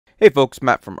Hey folks,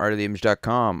 Matt from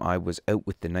artoftheimage.com. I was out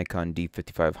with the Nikon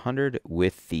D5500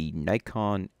 with the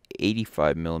Nikon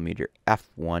 85mm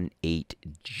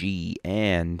f1.8G,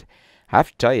 and I have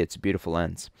to tell you, it's a beautiful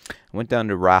lens. I went down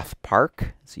to Rath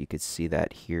Park, so you could see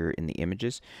that here in the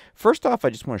images. First off, I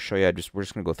just want to show you, we're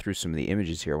just going to go through some of the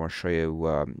images here. I want to show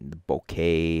you the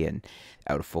bokeh and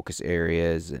out of focus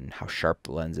areas and how sharp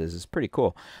the lens is. It's pretty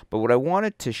cool. But what I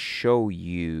wanted to show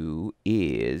you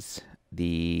is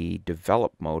the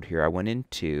develop mode here. I went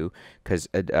into, because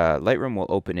Lightroom will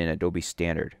open in Adobe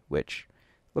Standard, which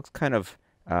looks kind of,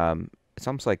 it's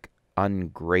almost like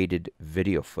ungraded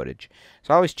video footage.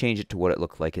 So I always change it to what it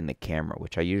looked like in the camera,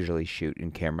 which I usually shoot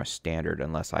in camera standard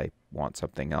unless I want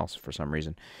something else for some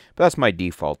reason. But that's my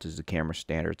default, is the camera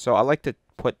standard. So I like to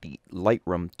put the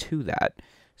Lightroom to that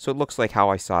so it looks like how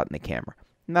I saw it in the camera.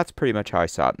 And that's pretty much how I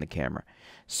saw it in the camera.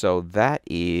 So that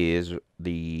is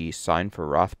the sign for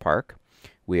Rath Park.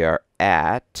 We are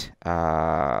at,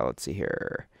 let's see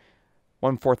here,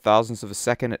 1/4000th of a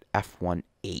second at f1.8.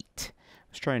 I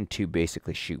was trying to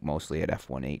basically shoot mostly at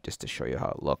f1.8 just to show you how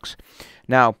it looks.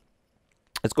 Now,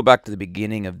 let's go back to the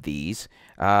beginning of these.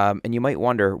 And you might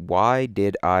wonder, why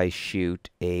did I shoot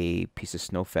a piece of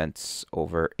snow fence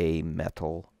over a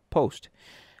metal post?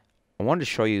 I wanted to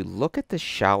show you, look at the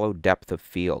shallow depth of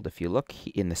field. If you look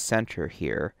in the center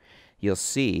here, you'll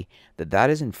see that that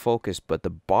is in focus, but the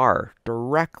bar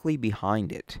directly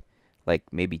behind it, like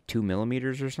maybe 2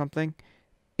 millimeters or something,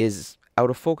 is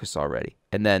out of focus already.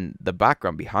 And then the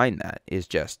background behind that is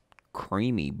just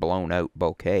creamy, blown out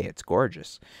bokeh. It's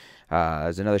gorgeous.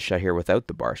 There's another shot here without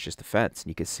the bar. It's just the fence. And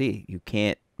you can see, you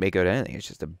can't make out anything. It's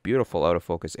just a beautiful out of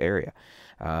focus area.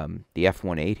 The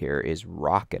f1.8 here is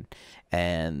rocking.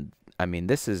 And I mean,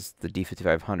 this is the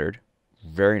D5500.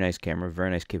 Very nice camera,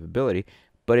 very nice capability.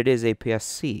 But it is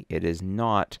APS-C. It is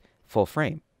not full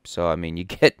frame. So, I mean, you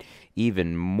get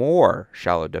even more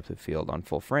shallow depth of field on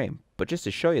full frame. But just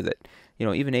to show you that, you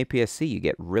know, even APS-C, you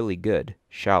get really good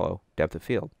shallow depth of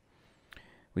field.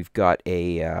 We've got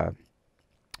a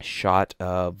shot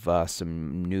of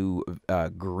some new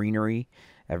greenery.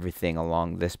 Everything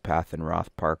along this path in Rath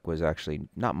Park was actually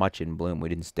not much in bloom. We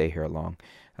didn't stay here long.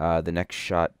 The next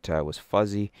shot was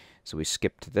fuzzy, so we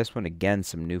skipped to this one. Again,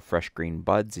 some new fresh green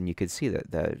buds, and you can see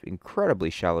that the incredibly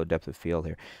shallow depth of field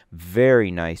here. Very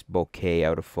nice bokeh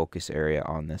out of focus area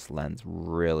on this lens.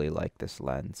 Really like this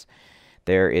lens.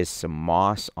 There is some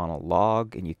moss on a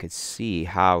log, and you can see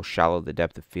how shallow the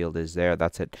depth of field is there.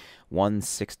 That's at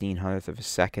 1/1600th of a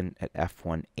second at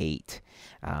f1.8,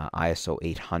 ISO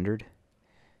 800.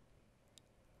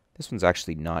 This one's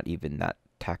actually not even that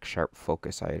tack sharp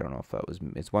focus. I don't know if that was,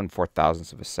 it's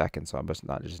 1/4000th of a second, so I must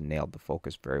not just nailed the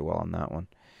focus very well on that one.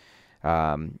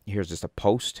 Here's just a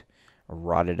post, a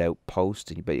rotted out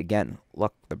post. But again,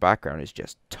 look, the background is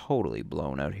just totally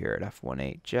blown out here at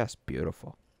f1.8. Just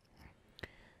beautiful.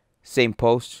 Same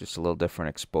post, just a little different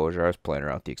exposure. I was playing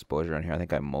around with the exposure on here. I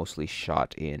think I mostly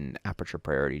shot in aperture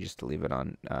priority just to leave it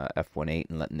on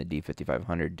f1.8 and letting the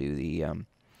D5500 do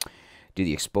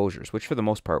the exposures, which for the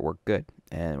most part worked good.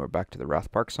 And we're back to the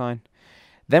Rath Park sign.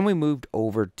 Then we moved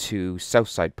over to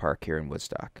Southside Park here in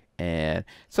Woodstock. And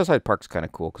Southside Park's kind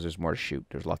of cool because there's more to shoot.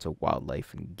 There's lots of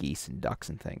wildlife and geese and ducks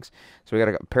and things. So we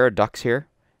got a pair of ducks here.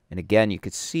 And again, you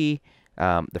could see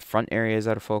the front area is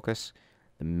out of focus.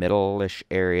 The middle-ish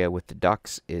area with the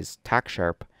ducks is tack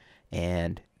sharp.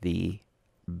 And the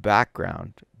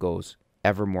background goes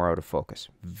ever more out of focus.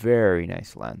 Very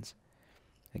nice lens.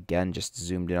 Again, just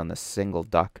zoomed in on the single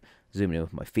duck. Zoomed in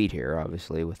with my feet here,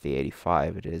 obviously, with the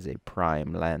 85. It is a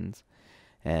prime lens.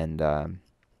 And a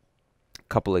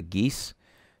couple of geese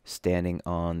standing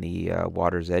on the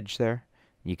water's edge there.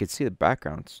 You can see the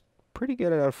background's pretty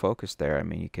good out of focus there. I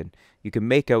mean, you can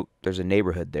make out there's a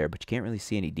neighborhood there, but you can't really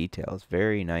see any details.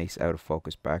 Very nice out of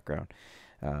focus background.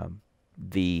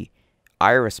 The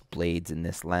iris blades in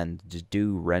this lens just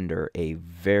do render a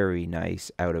very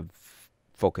nice out of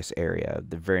focus area,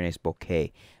 the very nice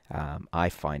bokeh. I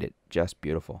find it just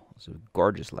beautiful. It's a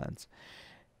gorgeous lens.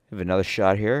 I have another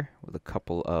shot here with a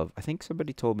couple of, I think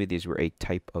somebody told me these were a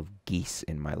type of geese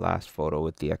in my last photo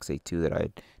with the XA2 that I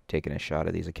had taken a shot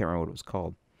of these. I can't remember what it was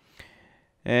called.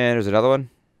 And there's another one.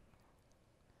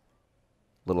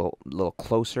 Little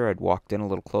closer. I'd walked in a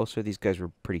little closer. These guys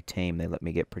were pretty tame. They let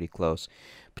me get pretty close.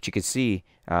 But you can see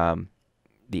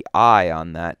the eye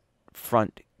on that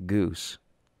front goose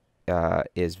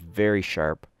is very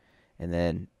sharp, and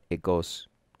then it goes,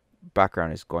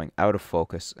 background is going out of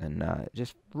focus, and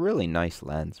just really nice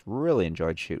lens. Really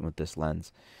enjoyed shooting with this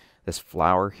lens. This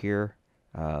flower here,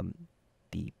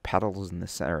 the petals in the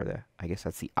center. I guess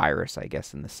that's the iris, I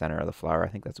guess, in the center of the flower. I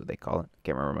think that's what they call it.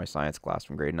 Can't remember my science class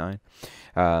from grade 9.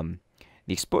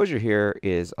 The exposure here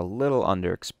is a little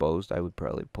underexposed. I would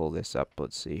probably pull this up.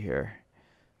 Let's see here.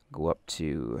 Go up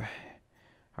to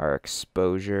our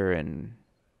exposure and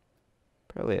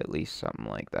probably at least something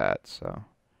like that. So,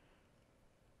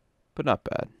 but not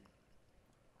bad.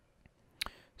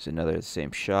 It's another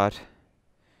same shot.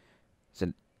 It's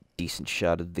a decent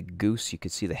shot of the goose. You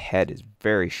can see the head is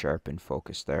very sharp in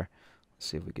focus there. Let's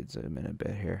see if we could zoom in a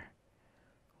bit here.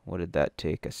 What did that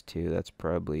take us to? That's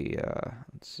probably,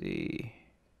 let's see.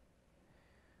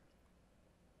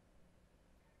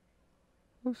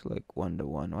 Looks like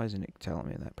 1:1. Why isn't it telling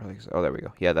me that? Probably, oh, there we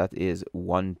go. Yeah, that is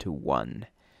 1:1.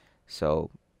 So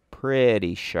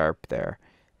pretty sharp there.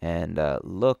 And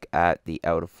look at the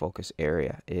out of focus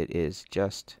area. It is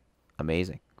just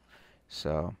amazing.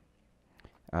 So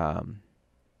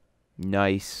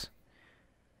nice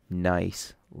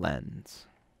lens.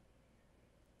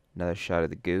 Another shot of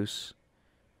the goose.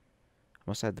 I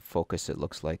must have the focus, it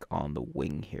looks like, on the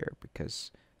wing here,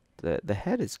 because the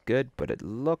head is good, but it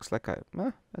looks like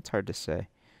that's hard to say.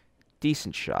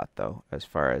 Decent shot though, as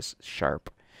far as sharp.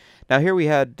 Now here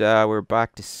we're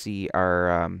back to see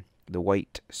our the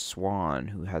white swan,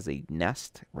 who has a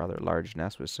nest, rather large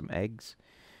nest with some eggs.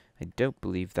 I don't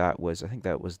believe that was. I think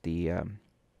that was the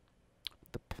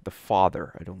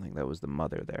father. I don't think that was the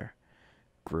mother there,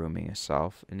 grooming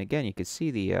herself. And again, you can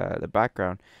see the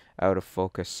background out of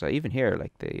focus. Even here,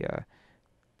 like the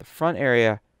front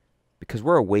area, because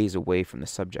we're a ways away from the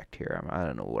subject here. I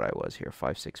don't know what I was here,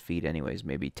 5-6 feet, anyways,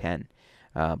 maybe 10.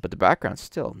 But the background's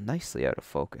still nicely out of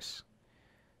focus.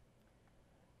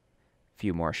 A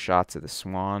few more shots of the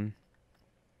swan.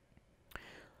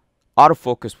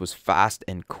 Autofocus was fast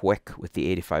and quick with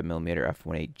the 85mm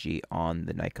f1.8G on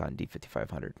the Nikon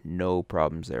D5500. No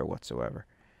problems there whatsoever.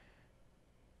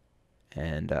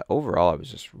 And overall, I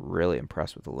was just really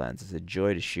impressed with the lens. It's a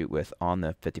joy to shoot with on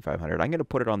the 5500. I'm going to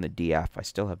put it on the DF. I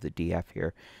still have the DF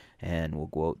here, and we'll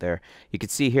go out there. You can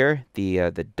see here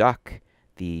the duck,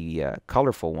 the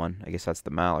colorful one. I guess that's the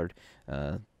mallard.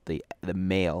 The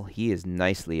male, he is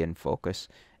nicely in focus,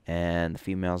 and the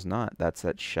female's not. That's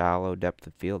that shallow depth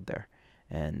of field there.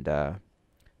 And let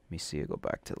me see. I'll go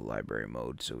back to the library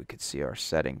mode so we could see our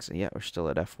settings. And yeah, we're still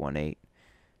at f1.8.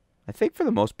 I think for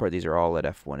the most part these are all at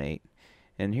f1.8.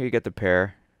 And here you get the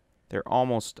pair. They're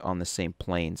almost on the same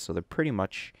plane, so they're pretty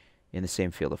much in the same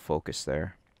field of focus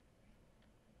there.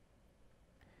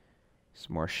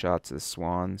 Some more shots of the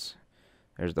swans.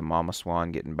 There's the mama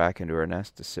swan getting back into her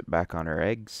nest to sit back on her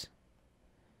eggs.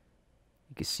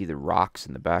 You can see the rocks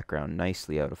in the background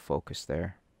nicely out of focus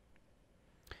there.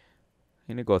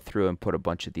 I'm going to go through and put a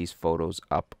bunch of these photos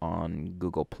up on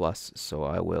Google+, so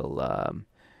I will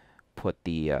put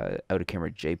the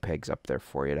out-of-camera JPEGs up there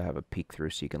for you to have a peek through,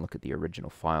 so you can look at the original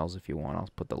files if you want. I'll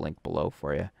put the link below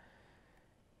for you.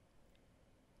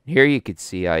 Here you can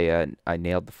see I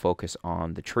nailed the focus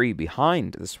on the tree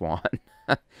behind the swan.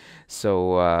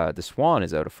 So the swan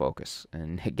is out of focus.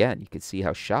 And again, you can see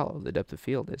how shallow the depth of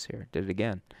field is here. Did it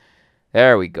again.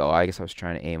 There we go. I guess I was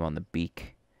trying to aim on the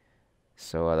beak.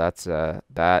 So that's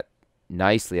that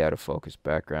nicely out of focus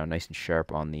background, nice and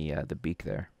sharp on the beak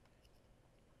there.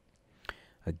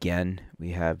 Again,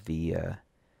 we have the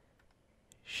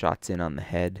shots in on the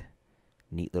head,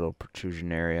 neat little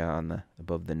protrusion area on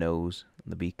above the nose,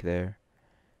 on the beak there.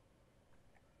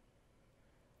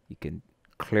 You can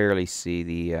clearly see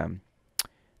the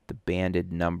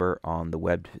banded number on the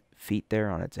webbed feet there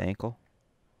on its ankle.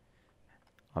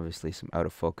 Obviously some out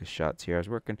of focus shots here. I was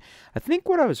working, I think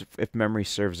what I was, if memory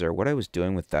serves there, what I was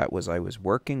doing with that was I was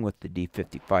working with the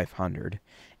D5500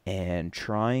 and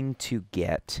trying to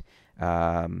get,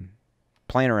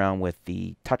 playing around with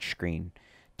the touchscreen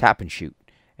tap and shoot.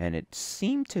 And it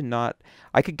seemed to not,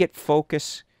 I could get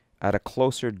focus at a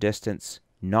closer distance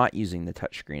not using the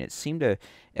touchscreen. It seemed to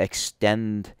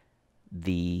extend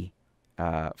the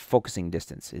focusing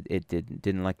distance. It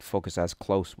didn't like to focus as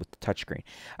close with the touchscreen.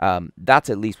 That's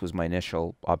at least was my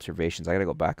initial observations. I gotta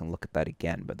go back and look at that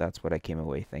again, but that's what I came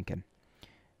away thinking.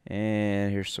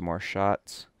 And here's some more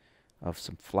shots of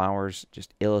some flowers,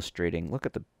 just illustrating. Look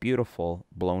at the beautiful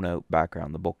blown out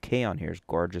background. The bouquet on here is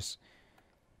gorgeous,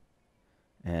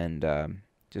 and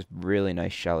just really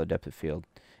nice shallow depth of field.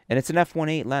 And it's an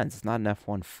f1.8 lens. It's not an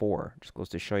f1.4. Just goes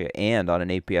to show you, and on an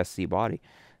APS-C body.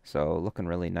 So looking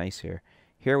really nice here.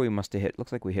 Here we must have hit,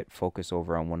 looks like we hit focus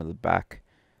over on one of the back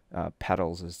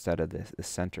petals instead of the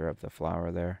center of the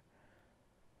flower there.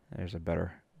 There's a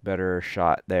better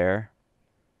shot there.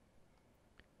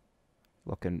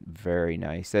 Looking very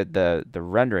nice. The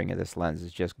rendering of this lens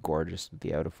is just gorgeous.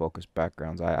 The out of focus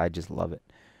backgrounds, I just love it.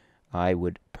 I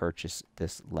would purchase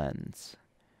this lens.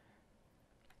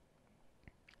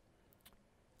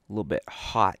 A little bit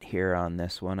hot here on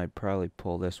this one. I'd probably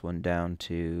pull this one down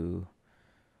to,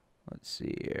 let's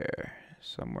see here,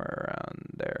 somewhere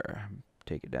around there.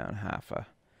 Take it down half a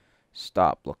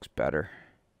stop, looks better.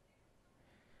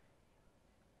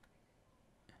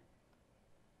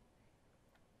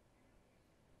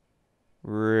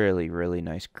 Really, really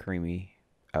nice creamy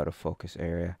out of focus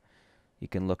area. You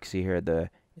can see here in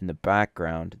the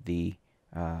background the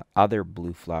other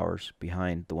blue flowers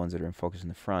behind the ones that are in focus in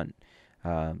the front.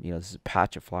 This is a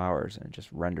patch of flowers, and it just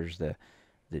renders the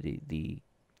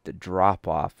drop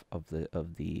off of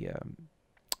the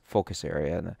focus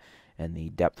area and the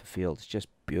depth of field. It's just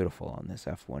beautiful on this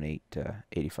f1.8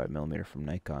 85mm from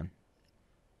Nikon.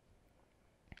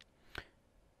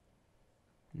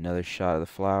 Another shot of the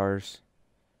flowers.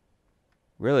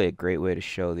 Really a great way to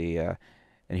show the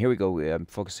and here we go. I'm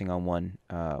focusing on one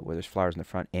where there's flowers in the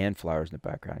front and flowers in the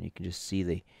background. You can just see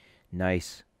the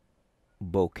nice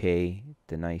bokeh,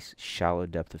 the nice shallow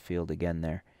depth of field again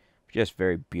there. Just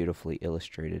very beautifully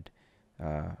illustrated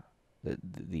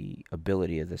the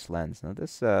ability of this lens. Now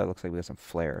this looks like we got some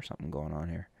flare or something going on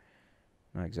here.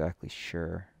 Not exactly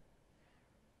sure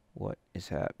what is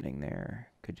happening there.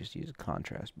 Could just use a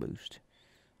contrast boost.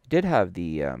 It did have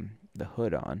the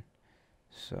hood on,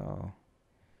 so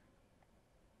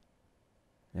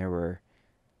there were.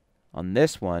 On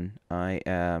this one, I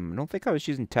don't think I was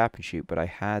using tap and shoot, but I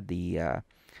had the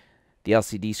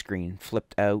LCD screen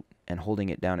flipped out and holding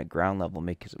it down at ground level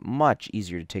makes it much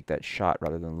easier to take that shot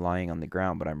rather than lying on the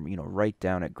ground. But I'm right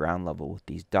down at ground level with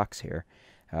these ducks here.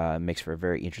 Makes for a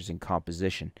very interesting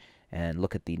composition. And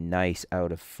look at the nice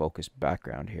out of focus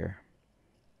background here.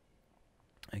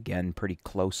 Again, pretty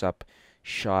close up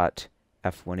shot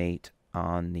f1.8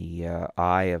 on the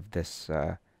eye of this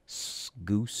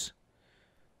goose.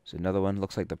 So another one.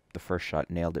 Looks like the first shot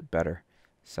nailed it better.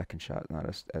 Second shot not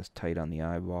as tight on the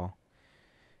eyeball.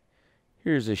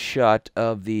 Here's a shot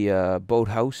of the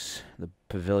boathouse, the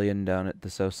pavilion down at the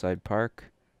Southside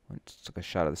Park. Let's take a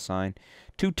shot of the sign.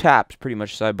 Two taps pretty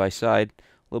much side by side. A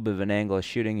little bit of an angle of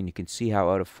shooting, and you can see how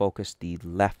out of focus the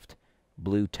left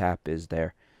blue tap is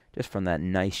there. Just from that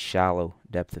nice shallow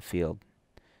depth of field.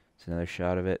 It's another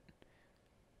shot of it.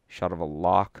 Shot of a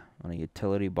lock on a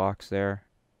utility box there.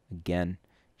 Again,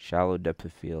 shallow depth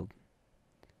of field.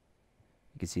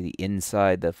 You can see the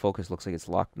inside. The focus looks like it's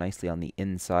locked nicely on the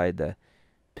inside. The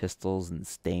pistils and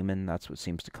stamen. That's what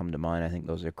seems to come to mind. I think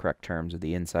those are correct terms of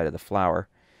the inside of the flower.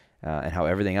 And how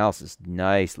everything else is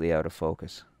nicely out of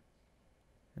focus.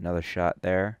 Another shot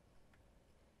there.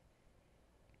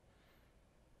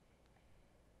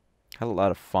 Had a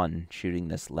lot of fun shooting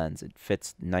this lens. It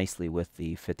fits nicely with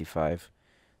the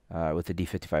with the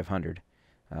D5500,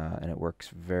 and it works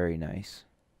very nice.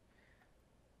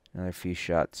 Another few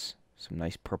shots, some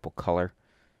nice purple color.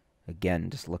 Again,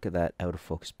 just look at that out of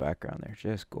focus background there,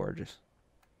 just gorgeous.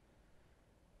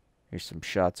 Here's some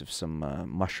shots of some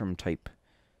mushroom type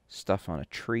stuff on a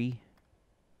tree.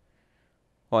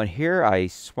 Oh, and here I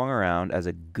swung around as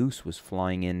a goose was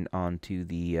flying in onto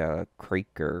the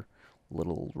creek or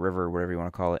little river, whatever you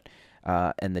want to call it.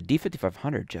 And the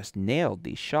D5500 just nailed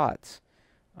these shots.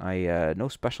 No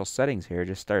special settings here,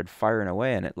 just started firing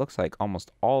away, and it looks like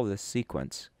almost all of this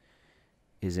sequence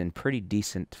is in pretty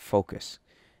decent focus.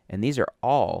 And these are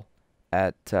all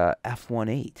at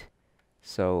f1.8.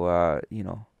 So,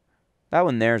 that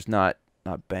one there's not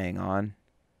bang on.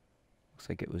 Looks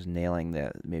like it was nailing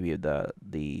maybe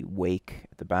the wake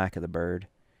at the back of the bird.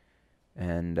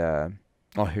 And,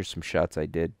 oh, here's some shots I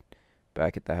did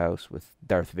back at the house with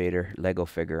Darth Vader Lego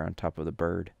figure on top of the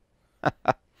bird.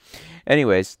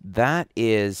 Anyways, that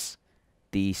is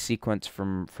the sequence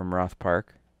from Roth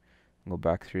Park. I'll go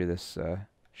back through this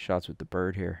shots with the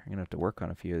bird here. I'm gonna have to work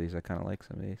on a few of these. I kind of like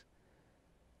some of these.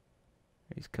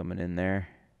 He's coming in there.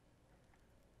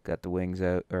 Got the wings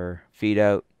out, or feet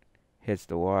out. Hits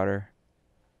the water.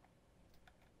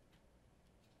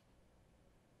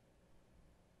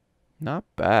 Not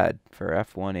bad for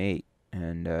f1.8.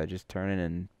 And just turning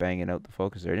and banging out the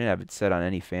focus there. I didn't have it set on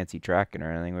any fancy tracking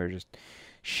or anything. We were just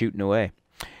shooting away.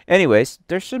 Anyways,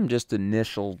 there's some just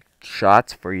initial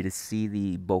shots for you to see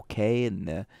the bokeh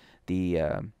and the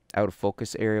out of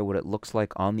focus area, what it looks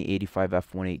like on the 85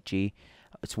 f1.8G.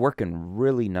 It's working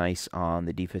really nice on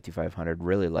the D5500.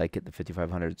 Really like it. The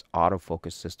 5500's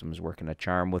autofocus system is working a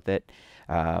charm with it.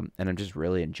 And I'm just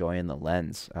really enjoying the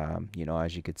lens.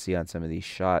 As you could see on some of these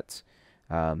shots,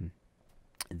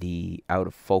 the out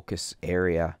of focus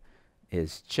area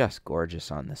is just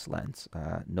gorgeous on this lens.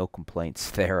 No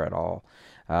complaints there at all.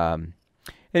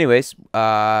 Anyways,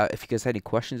 if you guys had any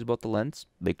questions about the lens,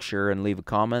 make sure and leave a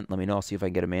comment. Let me know. I'll see if I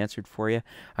can get them answered for you.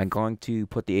 I'm going to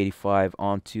put the 85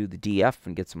 onto the DF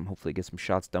and hopefully get some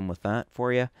shots done with that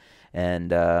for you.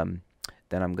 And then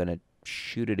I'm going to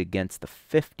shoot it against the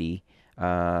 50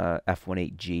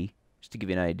 f1.8G, just to give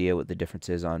you an idea what the difference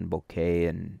is on bokeh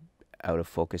and out of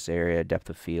focus area, depth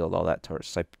of field, all that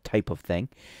type of thing.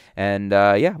 And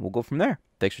yeah, we'll go from there.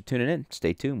 Thanks for tuning in.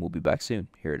 Stay tuned. We'll be back soon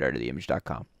here at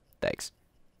artoftheimage.com. Thanks.